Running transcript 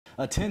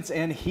A tense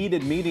and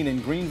heated meeting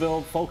in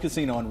Greenville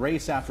focusing on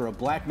race after a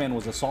black man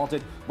was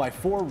assaulted by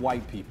 4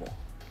 white people.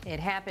 It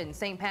happened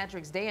St.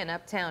 Patrick's Day in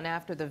Uptown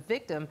after the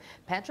victim,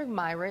 Patrick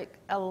Myrick,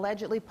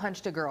 allegedly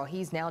punched a girl.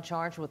 He's now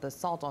charged with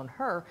assault on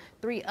her.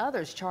 3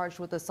 others charged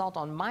with assault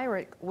on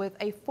Myrick, with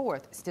a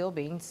 4th still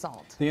being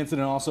sought. The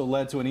incident also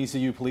led to an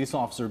ECU police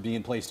officer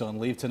being placed on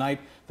leave.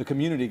 Tonight, the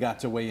community got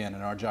to weigh in,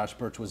 and our Josh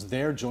Birch was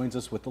there, joins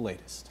us with the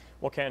latest.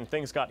 Well, Ken,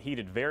 things got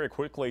heated very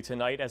quickly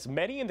tonight as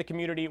many in the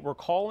community were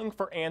calling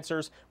for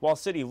answers while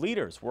city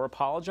leaders were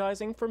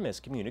apologizing for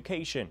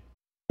miscommunication.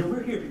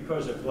 We're here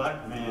because a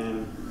black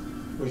man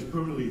was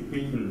brutally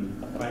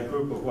beaten by a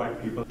group of white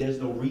people.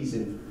 There's no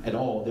reason at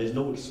all, there's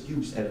no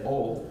excuse at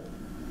all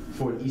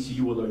for an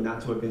ECU alert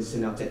not to have been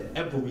sent out to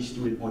every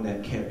student on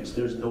that campus.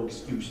 There's no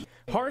excuse.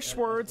 Harsh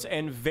words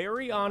and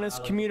very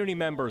honest community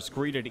members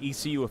greeted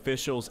ECU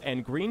officials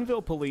and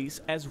Greenville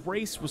police as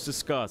race was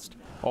discussed,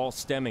 all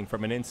stemming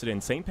from an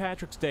incident St.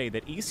 Patrick's Day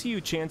that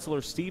ECU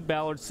Chancellor Steve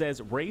Ballard says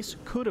race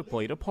could have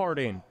played a part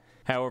in.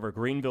 However,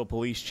 Greenville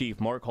Police Chief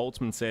Mark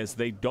Holtzman says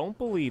they don't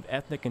believe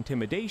ethnic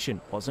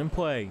intimidation was in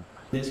play.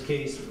 In this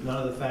case,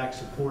 none of the facts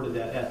supported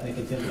that ethnic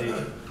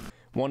intimidation.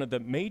 One of the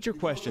major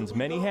questions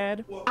many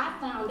had: I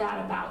found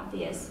out about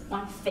this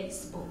on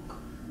Facebook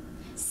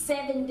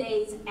 7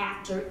 days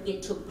after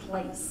it took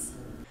place.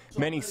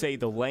 Many say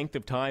the length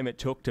of time it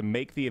took to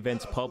make the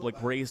events public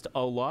raised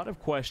a lot of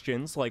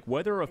questions, like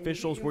whether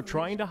officials were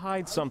trying to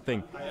hide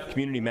something.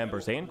 Community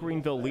members and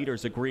Greenville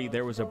leaders agree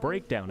there was a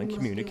breakdown in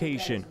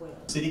communication.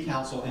 City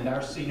Council and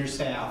our senior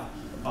staff,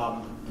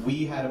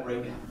 we had a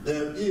breakdown.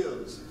 There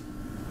is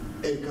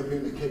a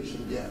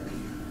communication gap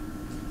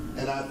here,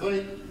 and I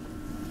think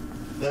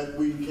that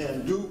we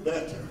can do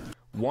better.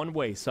 One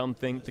way some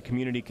think the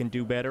community can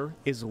do better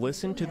is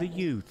listen to the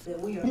youth.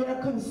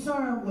 Their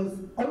concern was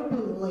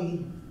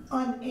openly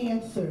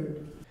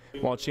unanswered.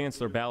 While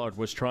Chancellor Ballard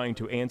was trying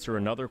to answer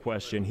another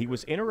question, he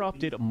was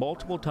interrupted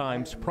multiple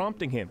times,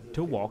 prompting him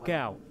to walk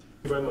out.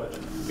 Thank you very much.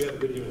 You have a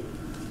good evening.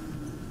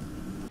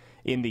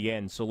 In the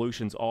end,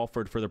 solutions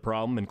offered for the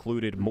problem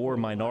included more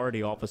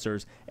minority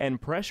officers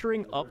and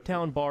pressuring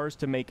uptown bars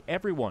to make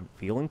everyone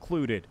feel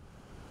included.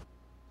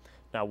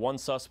 Now, one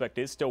suspect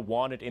is still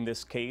wanted in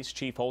this case.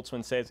 Chief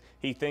Holtzman says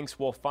he thinks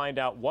we'll find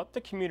out what the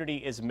community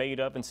is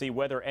made of and see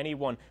whether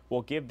anyone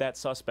will give that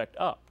suspect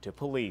up to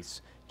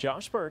police.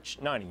 Josh Birch,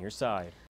 9 on your side.